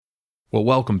Well,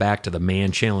 welcome back to the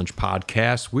Man Challenge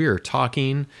podcast. We are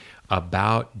talking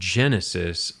about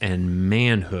Genesis and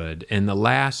manhood. In the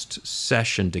last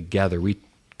session together, we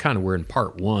kind of were in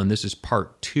part one. This is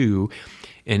part two.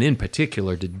 And in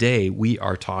particular, today we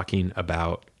are talking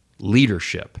about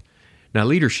leadership. Now,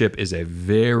 leadership is a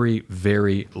very,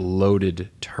 very loaded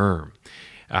term.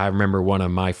 I remember one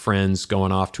of my friends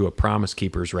going off to a Promise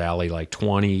Keepers rally like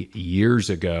 20 years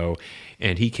ago,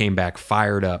 and he came back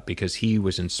fired up because he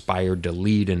was inspired to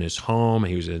lead in his home.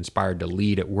 He was inspired to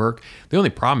lead at work. The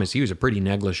only problem is he was a pretty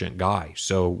negligent guy.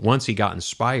 So once he got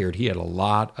inspired, he had a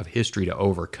lot of history to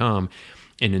overcome.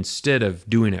 And instead of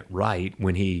doing it right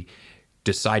when he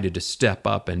decided to step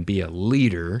up and be a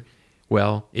leader,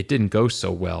 well, it didn't go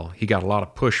so well. He got a lot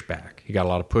of pushback. He got a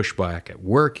lot of pushback at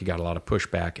work. He got a lot of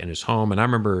pushback in his home. And I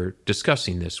remember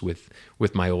discussing this with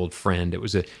my old friend. It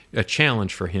was a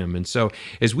challenge for him. And so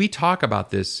as we talk about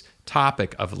this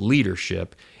topic of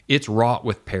leadership, it's wrought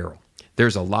with peril.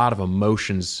 There's a lot of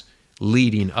emotions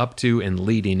leading up to and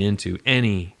leading into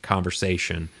any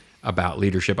conversation about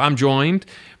leadership. I'm joined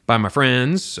by my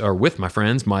friends,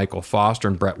 Michael Foster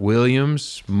and Brett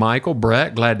Williams. Michael,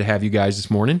 Brett, glad to have you guys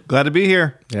this morning. Glad to be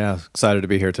here. Yeah, excited to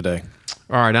be here today.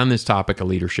 All right, on this topic of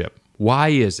leadership, why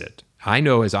is it? I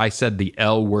know as I said the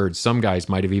L word, some guys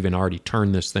might have even already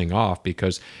turned this thing off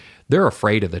because they're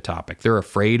afraid of the topic. They're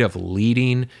afraid of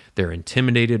leading. They're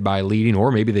intimidated by leading,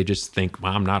 or maybe they just think,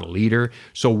 well, I'm not a leader.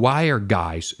 So why are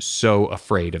guys so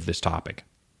afraid of this topic?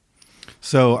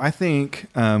 So I think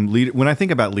when I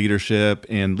think about leadership,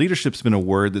 and leadership's been a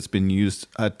word that's been used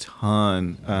a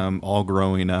ton all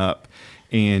growing up,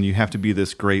 and you have to be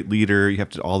this great leader, you have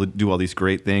to do all these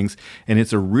great things, and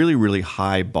it's a really, really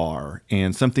high bar,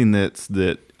 and something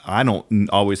that I don't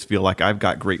always feel like I've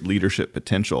got great leadership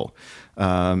potential.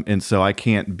 And so I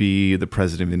can't be the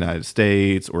president of the United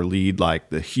States or lead like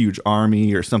the huge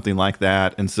army or something like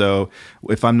that. And so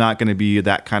if I'm not going to be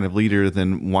that kind of leader,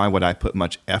 then why would I put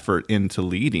much effort into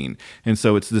leading? And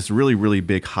so it's this really, really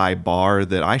big high bar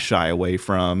that I shy away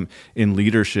from in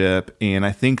leadership. And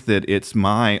I think that it's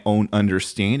my own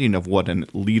understanding of what a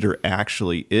leader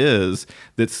actually is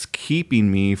that's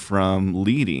keeping me from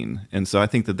leading. And so I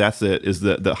think that's it, is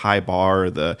the high bar,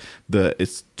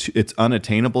 it's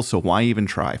unattainable, so why even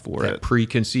try for that it?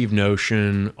 Preconceived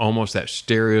notion, almost that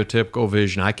stereotypical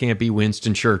vision. I can't be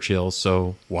Winston Churchill,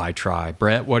 so why try?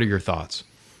 Brett, what are your thoughts?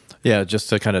 Yeah, just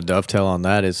to kind of dovetail on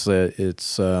that, it's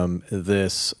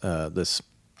this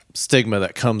stigma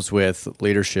that comes with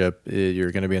leadership.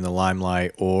 You're going to be in the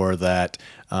limelight, or that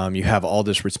you have all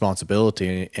this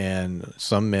responsibility, and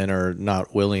some men are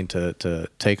not willing to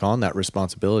take on that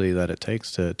responsibility that it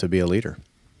takes to be a leader.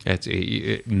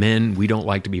 Men, we don't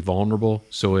like to be vulnerable.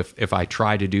 So if I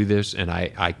try to do this and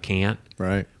I can't,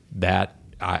 right, that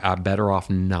I'm better off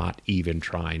not even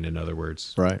trying, in other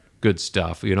words. Right. Good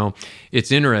stuff. You know,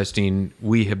 it's interesting.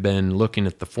 We have been looking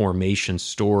at the formation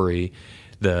story,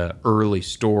 the early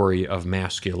story of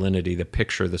masculinity, the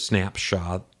picture, the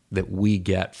snapshot that we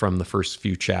get from the first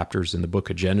few chapters in the book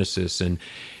of Genesis. And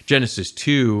Genesis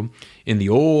 2 in the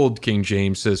old King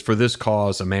James says, "For this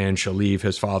cause a man shall leave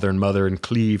his father and mother and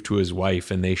cleave to his wife,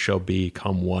 and they shall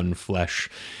become one flesh."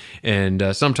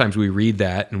 And sometimes we read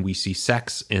that and we see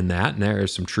sex in that, and there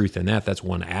is some truth in that. That's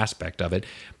one aspect of it.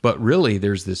 But really,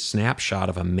 there's this snapshot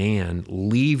of a man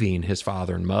leaving his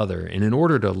father and mother. And in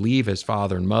order to leave his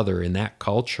father and mother in that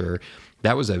culture,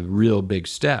 that was a real big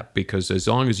step, because as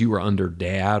long as you were under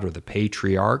dad or the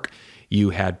patriarch,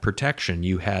 you had protection.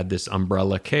 You had this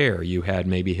umbrella care. You had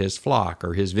maybe his flock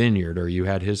or his vineyard, or you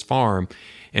had his farm.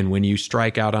 And when you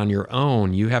strike out on your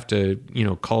own, you have to,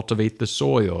 cultivate the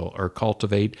soil or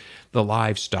cultivate the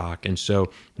livestock. And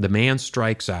so the man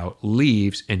strikes out,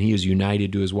 leaves, and he is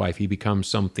united to his wife. He becomes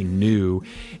something new.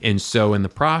 And so in the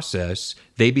process,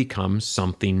 they become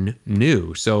something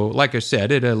new. So like I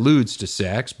said, it alludes to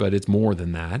sex, but it's more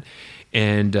than that.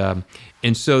 And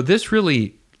so this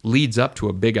really leads up to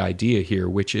a big idea here,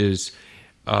 which is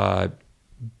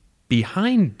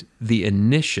behind the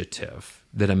initiative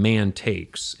that a man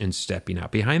takes in stepping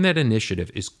out, behind that initiative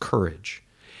is courage.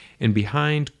 And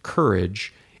behind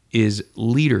courage is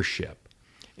leadership.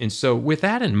 And so with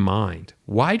that in mind,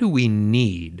 why do we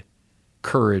need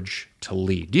courage to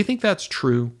lead? Do you think that's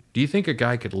true? Do you think a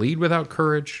guy could lead without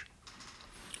courage?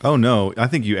 Oh, no. I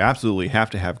think you absolutely have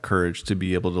to have courage to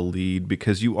be able to lead,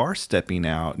 because you are stepping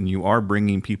out and you are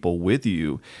bringing people with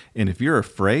you. And if you're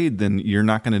afraid, then you're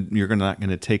not going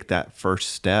to take that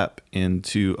first step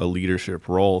into a leadership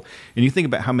role. And you think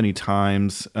about how many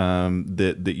times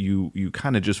that you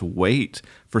kind of just wait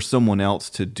for someone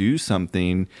else to do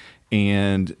something,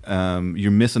 and you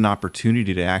miss an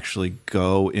opportunity to actually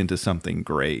go into something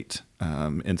great.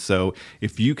 And so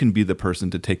if you can be the person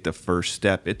to take the first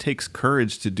step, it takes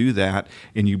courage to do that,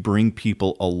 and you bring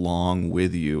people along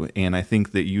with you. And I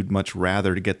think that you'd much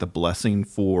rather to get the blessing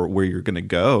for where you're going to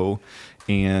go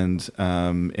and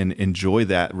enjoy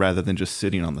that rather than just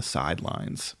sitting on the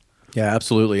sidelines. Yeah,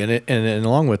 absolutely. And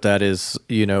along with that is,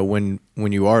 when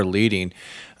you are leading,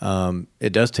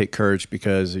 it does take courage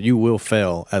because you will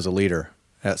fail as a leader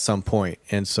at some point.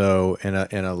 And so, and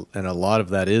a lot of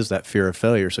that is that fear of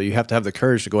failure. So you have to have the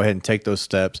courage to go ahead and take those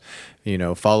steps,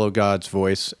 follow God's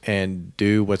voice and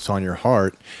do what's on your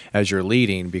heart as you're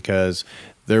leading, because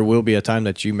there will be a time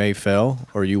that you may fail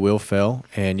or you will fail,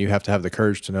 and you have to have the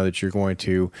courage to know that you're going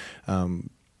to,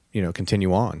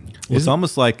 continue on. Well, it's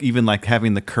almost like even like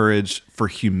having the courage for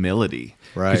humility,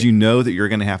 right? Because you know that you're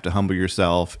going to have to humble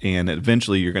yourself, and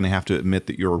eventually you're going to have to admit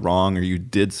that you're wrong or you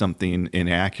did something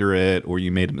inaccurate or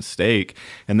you made a mistake,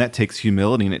 and that takes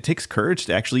humility and it takes courage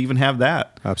to actually even have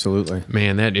that. Absolutely,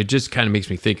 man. That it just kind of makes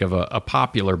me think of a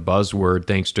popular buzzword,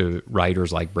 thanks to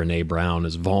writers like Brene Brown,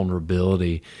 is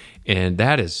vulnerability, and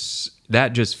that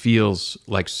just feels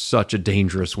like such a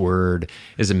dangerous word.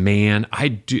 As a man,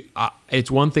 it's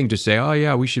one thing to say, oh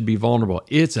yeah, we should be vulnerable.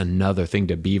 It's another thing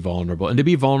to be vulnerable, and to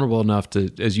be vulnerable enough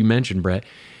to, as you mentioned, Brett,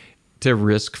 to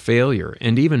risk failure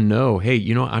and even know, hey,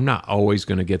 I'm not always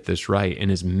going to get this right.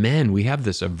 And as men, we have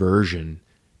this aversion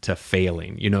to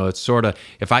failing. It's sort of,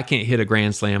 if I can't hit a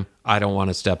grand slam, I don't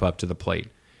want to step up to the plate.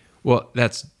 Well,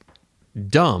 that's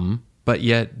dumb, but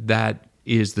yet that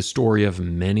is the story of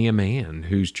many a man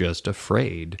who's just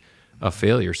afraid of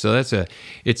failure. So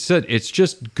it's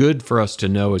just good for us to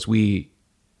know as we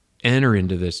enter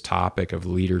into this topic of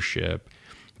leadership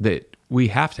that we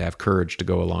have to have courage to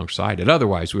go alongside it.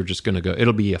 Otherwise, we're just going to go,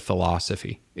 it'll be a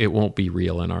philosophy. It won't be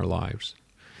real in our lives.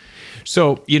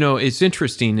 So, it's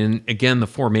interesting. And again, the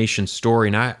formation story,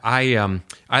 and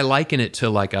I liken it to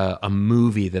like a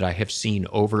movie that I have seen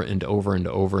over and over and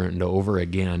over and over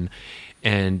again.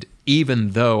 And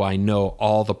even though I know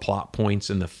all the plot points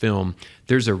in the film,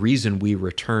 there's a reason we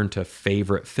return to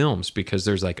favorite films, because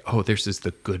there's like, oh, this is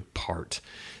the good part.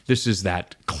 This is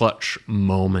that clutch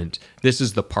moment. This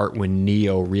is the part when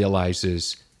Neo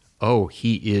realizes, oh,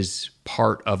 he is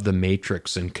part of the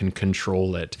Matrix and can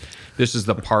control it. This is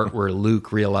the part where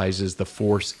Luke realizes the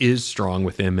Force is strong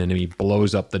with him and he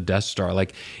blows up the Death Star.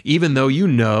 Like, even though you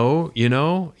know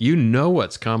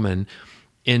what's coming.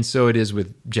 And so it is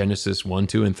with Genesis 1,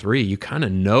 2, and 3. You kind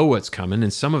of know what's coming,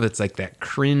 and some of it's like that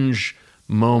cringe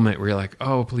moment where you're like,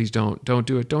 oh, please don't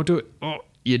do it. Oh,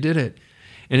 you did it.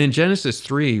 And in Genesis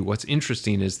 3, what's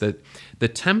interesting is that the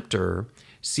tempter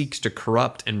seeks to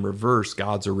corrupt and reverse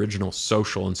God's original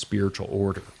social and spiritual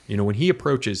order. When he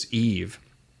approaches Eve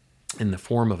in the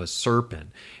form of a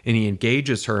serpent and he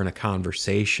engages her in a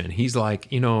conversation, he's like,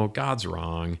 God's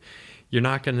wrong. You're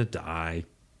not going to die.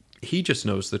 He just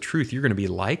knows the truth. You're going to be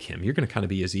like him. You're going to kind of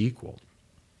be his equal.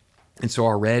 And so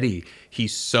already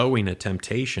he's sowing a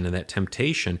temptation, and that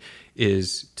temptation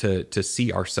is to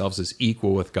see ourselves as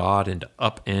equal with God and to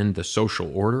upend the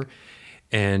social order.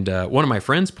 And one of my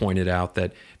friends pointed out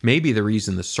that maybe the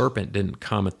reason the serpent didn't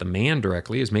come at the man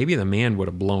directly is maybe the man would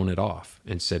have blown it off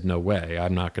and said, no way,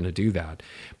 I'm not going to do that.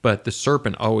 But the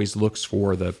serpent always looks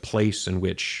for the place in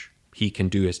which he can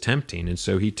do his tempting. And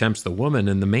so he tempts the woman,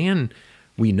 and the man,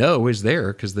 we know, is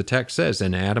there because the text says,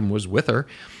 and Adam was with her.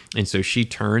 And so she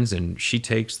turns and she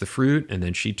takes the fruit, and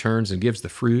then she turns and gives the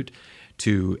fruit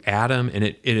to Adam. And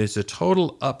it is a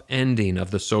total upending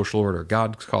of the social order.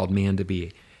 God's called man to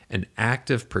be an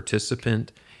active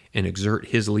participant and exert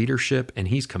his leadership, and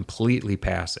he's completely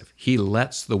passive. He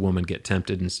lets the woman get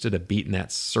tempted instead of beating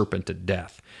that serpent to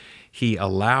death. He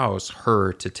allows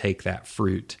her to take that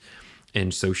fruit,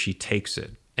 and so she takes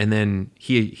it. And then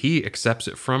he accepts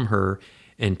it from her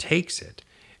and takes it.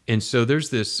 And so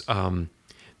there's this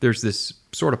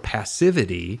sort of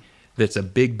passivity that's a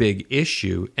big, big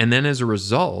issue. And then as a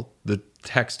result, the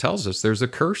text tells us there's a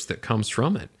curse that comes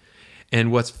from it.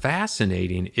 And what's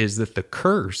fascinating is that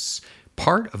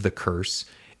part of the curse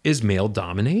is male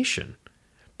domination.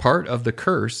 Part of the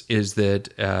curse is that,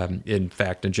 in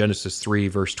fact, in Genesis 3,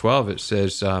 verse 12, it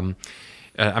says, I'm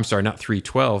sorry, not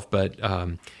 3:12, but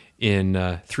in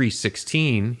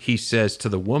 3:16, he says to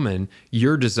the woman,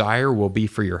 your desire will be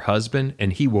for your husband,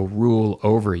 and he will rule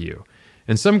over you.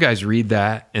 And some guys read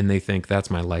that, and they think, that's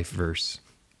my life verse.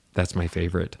 That's my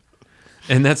favorite.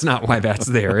 And that's not why that's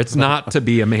there. It's not to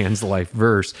be a man's life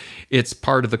verse. It's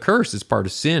part of the curse. It's part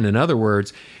of sin. In other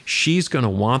words, she's going to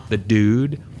want the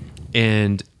dude,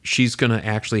 and she's going to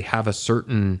actually have a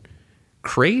certain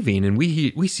craving. And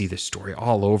we see this story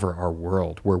all over our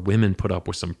world where women put up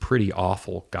with some pretty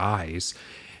awful guys,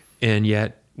 and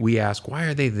yet we ask, why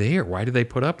are they there? Why do they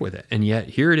put up with it? And yet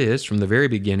here it is from the very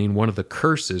beginning. One of the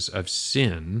curses of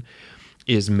sin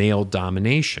is male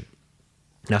domination.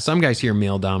 Now, some guys hear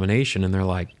male domination and they're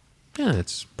like, yeah,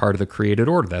 it's part of the created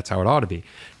order. That's how it ought to be.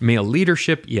 Male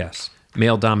leadership, yes.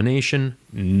 Male domination,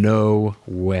 no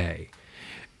way.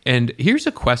 And here's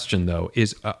a question, though,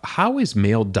 is how is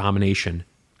male domination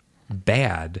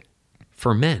bad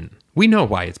for men? We know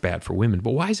why it's bad for women,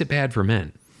 but why is it bad for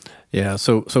men? Yeah,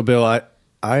 so Bill,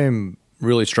 I am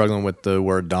really struggling with the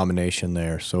word domination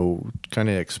there. So kind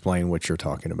of explain what you're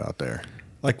talking about there.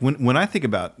 Like when I think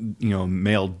about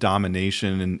male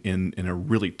domination in a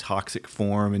really toxic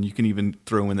form, and you can even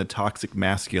throw in the toxic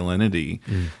masculinity,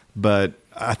 but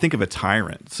I think of a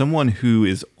tyrant, someone who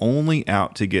is only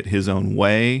out to get his own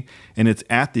way, and it's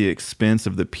at the expense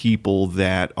of the people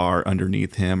that are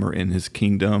underneath him or in his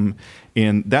kingdom.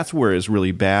 And that's where it's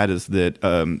really bad, is that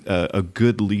a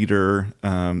good leader,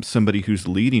 somebody who's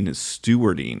leading, is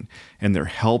stewarding, and they're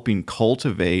helping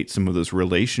cultivate some of those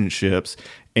relationships,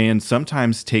 and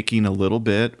sometimes taking a little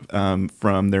bit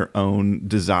from their own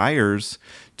desires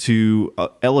to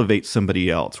elevate somebody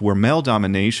else, where male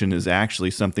domination is actually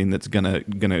something that's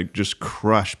gonna just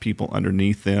crush people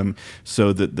underneath them,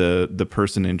 so that the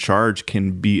person in charge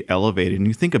can be elevated. And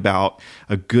you think about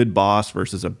a good boss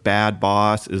versus a bad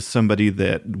boss is somebody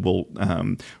that will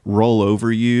roll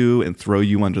over you and throw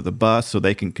you under the bus so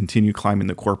they can continue climbing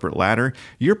the corporate ladder.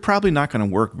 You're probably not going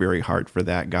to work very hard for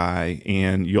that guy,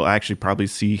 and you'll actually probably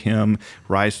see him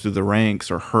rise through the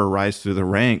ranks or her rise through the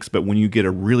ranks. But when you get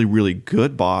a really, really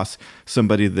good boss,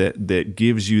 somebody that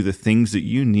gives you the things that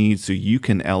you need so you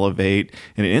can elevate,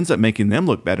 and it ends up making them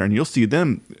look better, and you'll see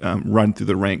them run through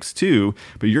the ranks too.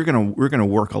 But we're gonna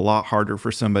work a lot harder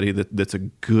for somebody that's a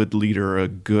good leader, a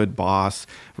good boss,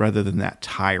 rather than that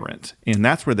tyrant. And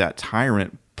that's where that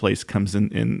tyrant place comes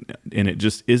in, and it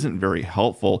just isn't very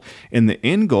helpful. And the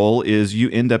end goal is you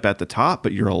end up at the top,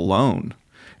 but you're alone.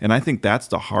 And I think that's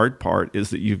the hard part, is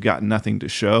that you've got nothing to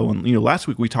show. And last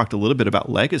week we talked a little bit about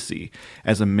legacy.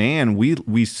 As a man,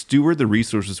 we steward the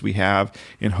resources we have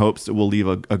in hopes that we'll leave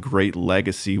a great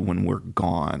legacy when we're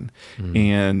gone.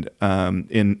 And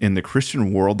in the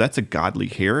Christian world, that's a godly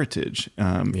heritage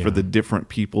for the different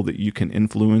people that you can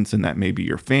influence, and that may be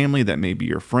your family, that may be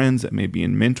your friends, that may be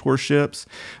in mentorships.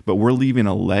 But we're leaving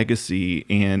a legacy,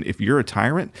 and if you're a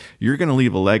tyrant, you're going to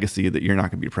leave a legacy that you're not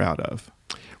going to be proud of.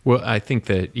 Well, I think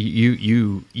that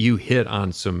you hit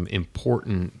on some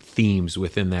important themes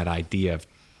within that idea of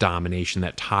domination.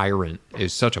 That tyrant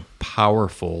is such a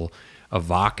powerful,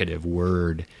 evocative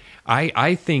word.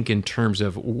 I think in terms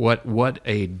of what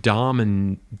a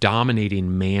dominating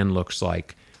man looks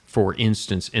like, for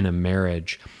instance, in a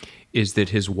marriage, is that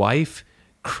his wife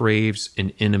craves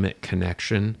an intimate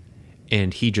connection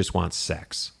and he just wants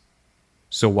sex.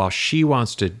 So while she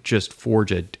wants to just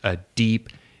forge a deep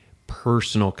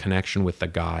personal connection with the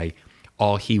guy,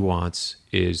 all he wants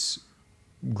is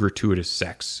gratuitous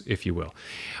sex, if you will.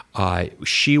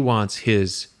 She wants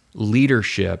his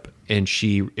leadership, and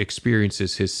she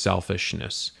experiences his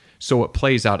selfishness. So it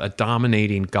plays out. A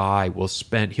dominating guy will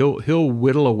he'll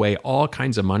whittle away all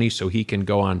kinds of money so he can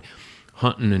go on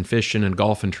hunting and fishing and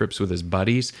golfing trips with his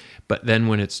buddies. But then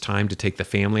when it's time to take the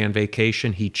family on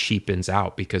vacation, he cheapens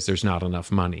out because there's not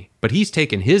enough money. But he's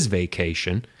taken his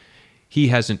vacation. He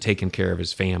hasn't taken care of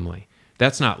his family.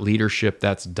 That's not leadership.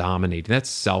 That's dominating. That's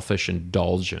selfish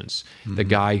indulgence. The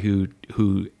guy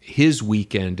who his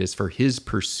weekend is for his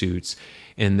pursuits,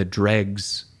 and the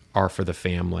dregs are for the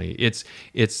family.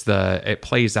 It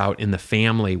plays out in the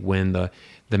family when the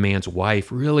man's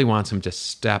wife really wants him to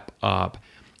step up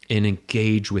and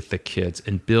engage with the kids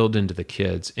and build into the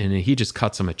kids, and he just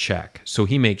cuts them a check. So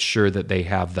he makes sure that they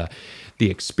have the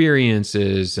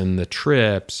experiences and the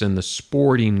trips and the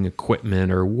sporting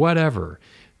equipment or whatever,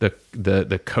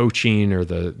 the coaching or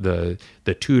the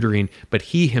tutoring, but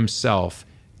he himself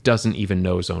doesn't even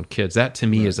know his own kids. That to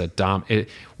me is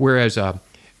whereas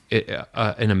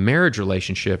in a marriage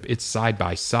relationship, it's side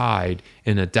by side.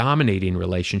 In a dominating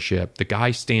relationship, the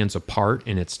guy stands apart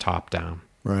and it's top down.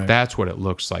 Right. That's what it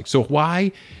looks like. So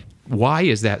why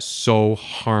is that so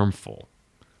harmful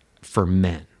for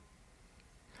men?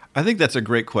 I think that's a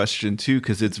great question too,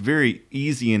 because it's very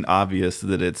easy and obvious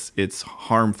that it's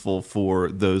harmful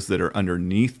for those that are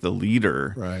underneath the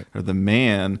leader, right, or the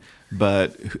man.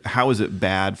 But how is it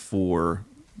bad for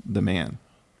the man?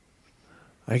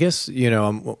 I guess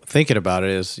I'm thinking about it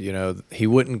is he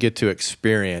wouldn't get to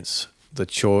experience the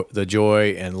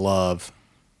joy and love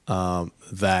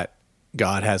that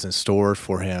God has in store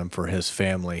for him, for his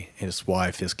family, his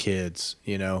wife, his kids,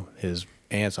 his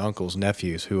aunts, uncles,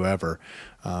 nephews, whoever.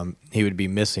 He would be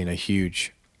missing a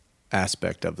huge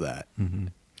aspect of that.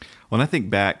 When I think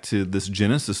back to this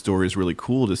Genesis story, is really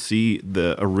cool to see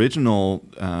the original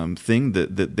thing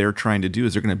that they're trying to do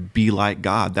is they're going to be like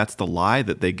God. That's the lie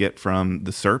that they get from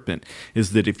the serpent,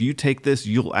 is that if you take this,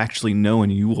 you'll actually know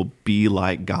and you will be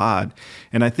like God.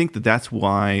 And I think that that's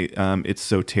why it's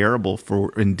so terrible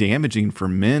and damaging for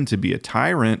men to be a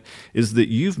tyrant, is that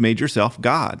you've made yourself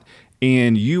God.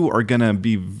 And you are going to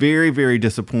be very, very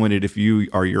disappointed if you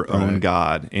are your own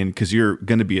God, and because you're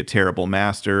going to be a terrible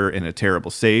master and a terrible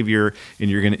savior, and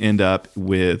you're going to end up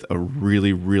with a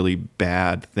really, really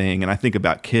bad thing. And I think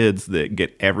about kids that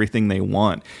get everything they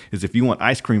want. Is if you want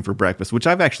ice cream for breakfast, which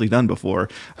I've actually done before.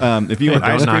 If you want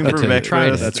ice cream for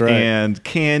breakfast That's right. and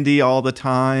candy all the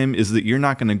time, is that you're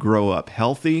not going to grow up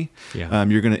healthy. Yeah.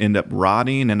 You're going to end up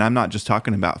rotting. And I'm not just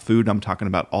talking about food. I'm talking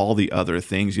about all the other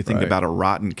things. You think about a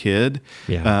rotten kid.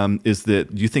 Is that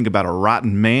you think about a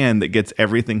rotten man that gets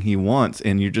everything he wants,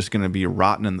 and you're just going to be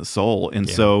rotten in the soul. And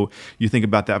so you think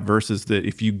about that verse is that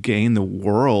if you gain the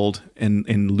world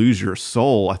and lose your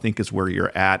soul, I think is where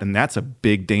you're at. And that's a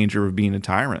big danger of being a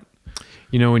tyrant.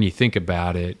 You know, when you think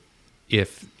about it,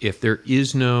 if there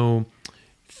is no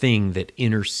thing that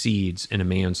intercedes in a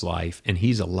man's life and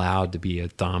he's allowed to be a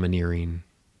domineering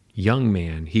young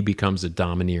man, he becomes a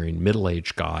domineering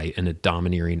middle-aged guy and a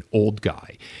domineering old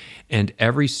guy. And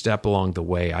every step along the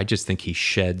way, I just think he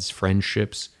sheds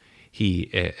friendships. He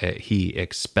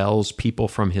expels people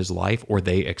from his life, or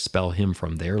they expel him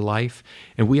from their life.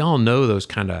 And we all know those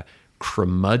kind of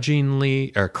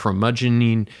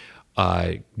curmudgeoning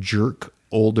jerk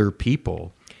older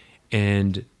people.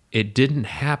 And it didn't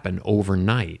happen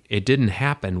overnight. It didn't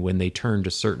happen when they turned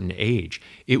a certain age.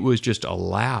 It was just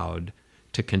allowed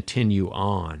to continue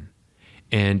on.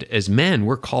 And as men,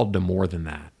 we're called to more than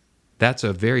that. That's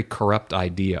a very corrupt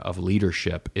idea of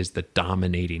leadership, is the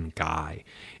dominating guy.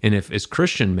 And if as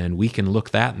Christian men, we can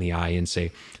look that in the eye and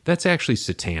say, that's actually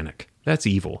satanic. That's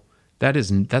evil.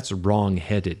 That's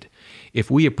wrong-headed.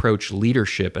 If we approach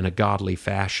leadership in a godly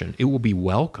fashion, it will be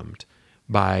welcomed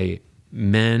by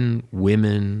men,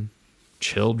 women,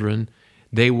 children.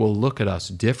 They will look at us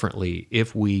differently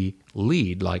if we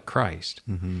lead like Christ.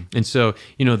 And so,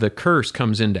 the curse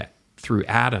comes through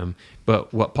Adam,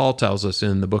 but what Paul tells us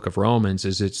in the book of Romans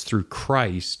is it's through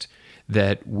Christ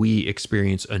that we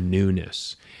experience a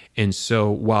newness. And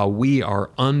so while we are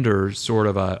under sort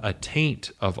of a taint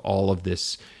of all of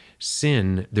this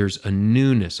sin, there's a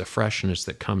newness, a freshness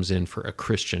that comes in for a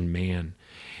Christian man.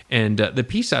 And the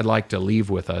piece I'd like to leave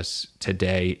with us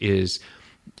today is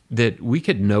that we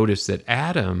could notice that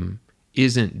Adam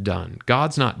isn't done.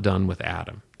 God's not done with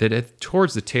Adam. That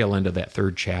towards the tail end of that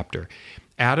third chapter,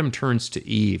 Adam turns to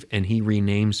Eve and he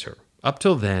renames her. Up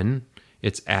till then,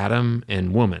 it's Adam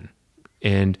and woman,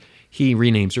 and he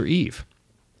renames her Eve.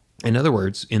 In other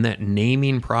words, in that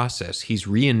naming process, he's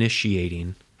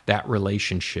reinitiating that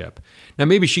relationship. Now,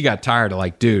 maybe she got tired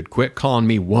of dude, quit calling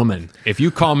me woman. If you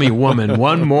call me woman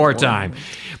one more time.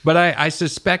 But I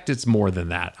suspect it's more than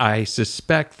that. I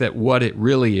suspect that what it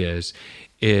really is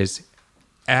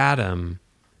Adam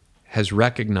has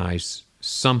recognized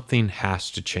something has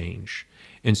to change.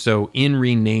 And so in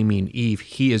renaming Eve,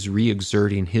 he is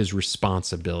re-exerting his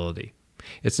responsibility.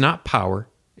 It's not power.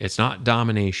 It's not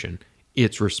domination.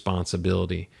 It's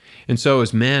responsibility. And so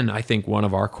as men, I think one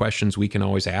of our questions we can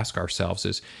always ask ourselves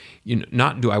is,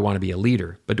 not do I want to be a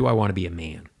leader, but do I want to be a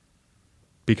man?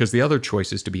 Because the other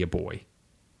choice is to be a boy.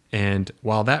 And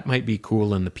while that might be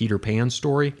cool in the Peter Pan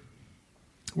story,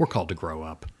 we're called to grow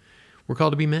up. We're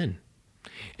called to be men.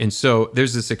 And so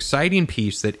there's this exciting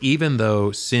piece that even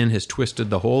though sin has twisted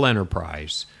the whole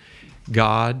enterprise,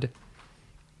 God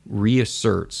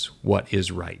reasserts what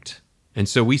is right. And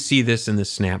so we see this in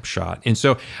this snapshot. And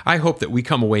so I hope that we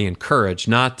come away encouraged,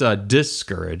 not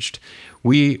discouraged.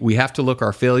 We have to look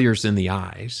our failures in the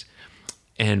eyes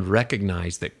and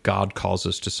recognize that God calls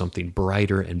us to something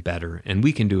brighter and better. And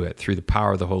we can do it through the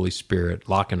power of the Holy Spirit,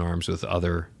 locking arms with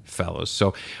other fellows.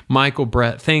 So Michael,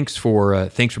 Brett, thanks for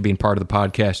being part of the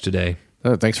podcast today.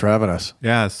 Oh, thanks for having us.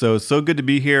 Yeah, so good to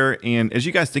be here. And as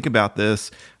you guys think about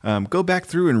this, go back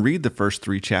through and read the first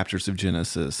 3 chapters of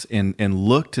Genesis and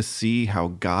look to see how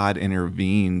God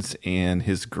intervenes and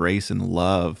his grace and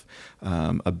love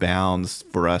abounds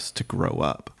for us to grow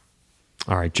up.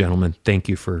 All right, gentlemen, thank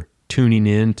you for tuning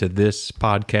in to this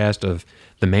podcast of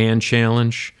The Man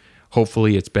Challenge.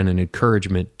 Hopefully it's been an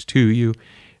encouragement to you.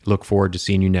 Look forward to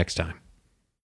seeing you next time.